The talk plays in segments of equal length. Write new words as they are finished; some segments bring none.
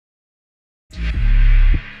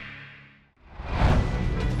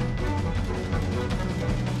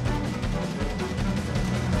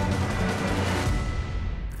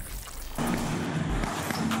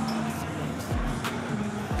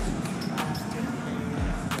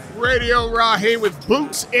Radio Raheem with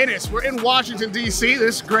Boots Ennis. We're in Washington, D.C.,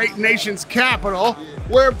 this great nation's capital,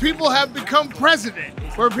 where people have become president,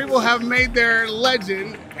 where people have made their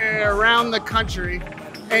legend around the country.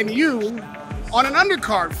 And you, on an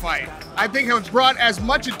undercard fight, I think has brought as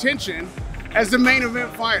much attention as the main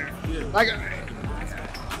event fighter. Like,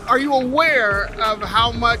 are you aware of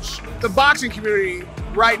how much the boxing community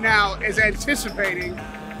right now is anticipating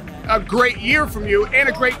a great year from you and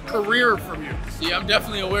a great career from you? Yeah, I'm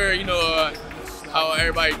definitely aware, how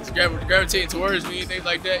everybody's gravitating towards me and things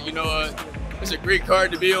like that. It's a great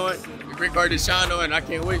card to be on, a great card to shine on, and I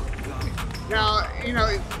can't wait. Now,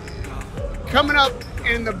 coming up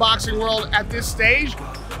in the boxing world at this stage,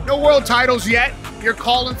 no world titles yet. You're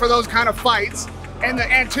calling for those kind of fights, and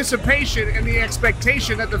the anticipation and the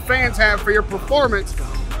expectation that the fans have for your performance.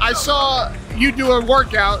 I saw you do a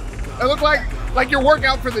workout. It looked like your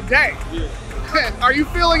workout for the day. Yeah. Are you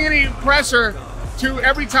feeling any pressure to,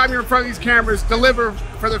 every time you're in front of these cameras, deliver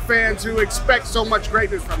for the fans who expect so much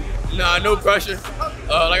greatness from you? Nah, no pressure.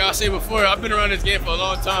 Like I said before, I've been around this game for a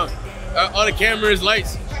long time. All the cameras,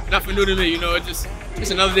 lights, nothing new to me. It's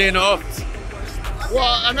just another day in the office.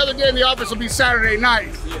 Well, another day in the office will be Saturday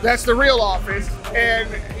night. That's the real office. And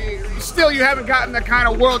still, you haven't gotten the kind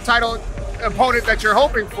of world title opponent that you're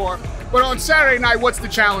hoping for. But on Saturday night, what's the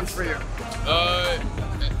challenge for you? I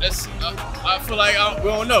feel like we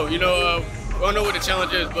don't know. We don't know what the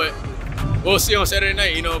challenge is, but we'll see on Saturday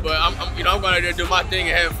night. But I'm going to do my thing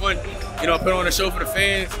and have fun. Put on a show for the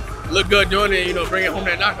fans, look good doing it. Bring home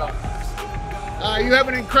that knockout. You have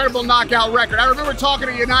an incredible knockout record. I remember talking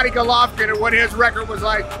to Gennady Golovkin and what his record was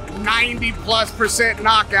like, 90+%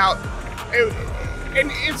 knockout.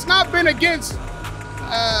 And it's not been against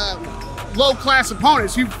low-class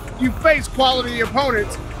opponents. You've faced quality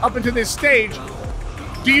opponents up into this stage.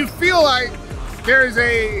 Do you feel like there's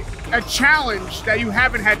a challenge that you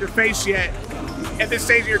haven't had to face yet at this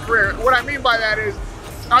stage of your career? What I mean by that is,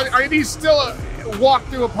 are these still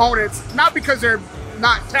walk-through opponents, not because they're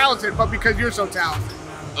not talented, but because you're so talented?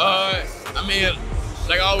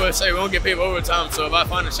 Like I always say, we don't get paid for overtime, so if I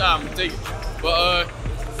find a shot, I'm gonna take it. But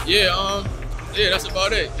yeah, that's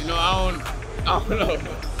about it. I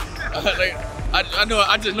don't know.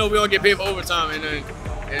 I just know we don't get paid for overtime, and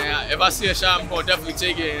if I see a shot, I'm gonna definitely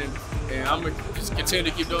take it, and I'm gonna just continue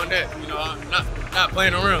to keep doing that. I'm not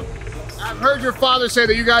playing around. I've heard your father say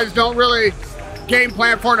that you guys don't really game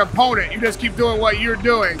plan for an opponent. You just keep doing what you're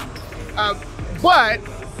doing. But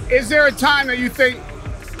is there a time that you think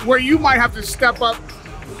where you might have to step up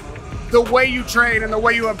the way you train and the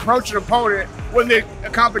way you approach an opponent when the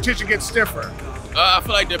competition gets stiffer? I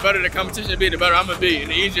feel like the better the competition be, the better I'm going to be, and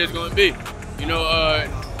the easier it's going to be. When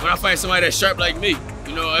I fight somebody that's sharp like me,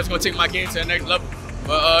 it's going to take my game to the next level.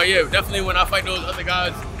 But yeah, definitely when I fight those other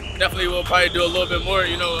guys, definitely will probably do a little bit more,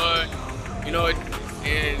 and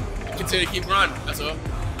continue to keep grinding, that's all.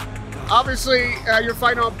 Obviously, you're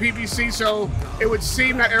fighting on PBC, so it would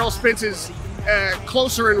seem that Errol Spence is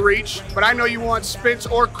closer in reach, but I know you want Spence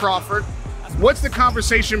or Crawford. What's the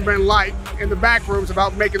conversation been like in the back rooms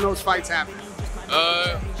about making those fights happen?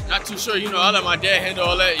 Not too sure. I let my dad handle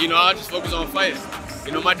all that. I just focus on fighting.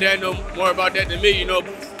 My dad know more about that than me,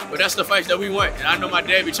 but that's the fights that we want, and I know my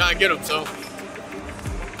dad be trying to get them, so.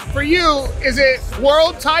 For you, is it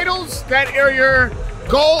world titles that are your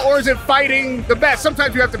goal, or is it fighting the best?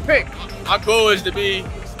 Sometimes you have to pick. My goal is to be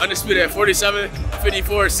undisputed at 47,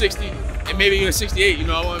 54, 60, and maybe even 68.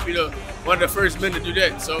 I want to be one of the first men to do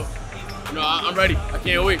that. So, I'm ready. I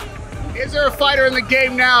can't wait. Is there a fighter in the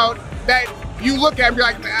game now that you look at and be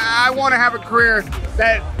like, I want to have a career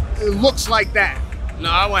that looks like that? No,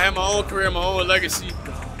 I want to have my own career, my own legacy.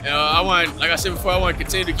 Like I said before, I want to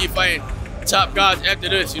continue to keep fighting top guys after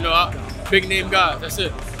this. Big name guys. That's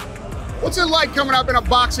it. What's it like coming up in a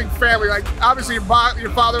boxing family? Like, obviously your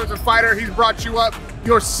father was a fighter, he's brought you up.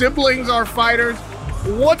 Your siblings are fighters.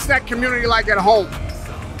 What's that community like at home?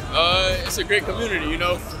 It's a great community,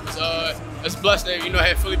 It's blessed that, I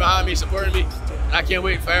have Philly behind me, supporting me. And I can't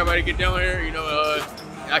wait for everybody to get down here, and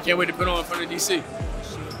I can't wait to put on in front of DC.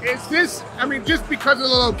 Is this, just because of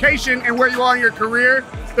the location and where you are in your career,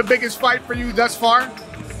 the biggest fight for you thus far?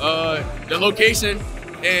 The location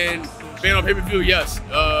and being on pay-per-view, yes.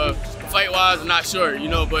 Fight-wise, I'm not sure,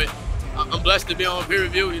 but I'm blessed to be on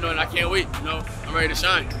pay-per-view, and I can't wait, I'm ready to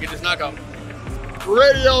shine, get this knockout.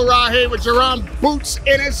 Radio Raheem with Jaron Boots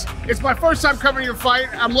Ennis. It's my first time covering your fight.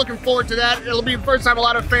 I'm looking forward to that. It'll be the first time a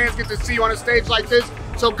lot of fans get to see you on a stage like this.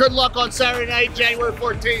 So good luck on Saturday night, January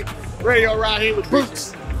 14th. Radio Raheem with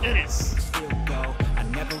Boots Ennis. I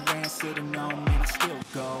never ran, sitting on, man, I still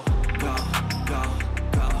go. Go.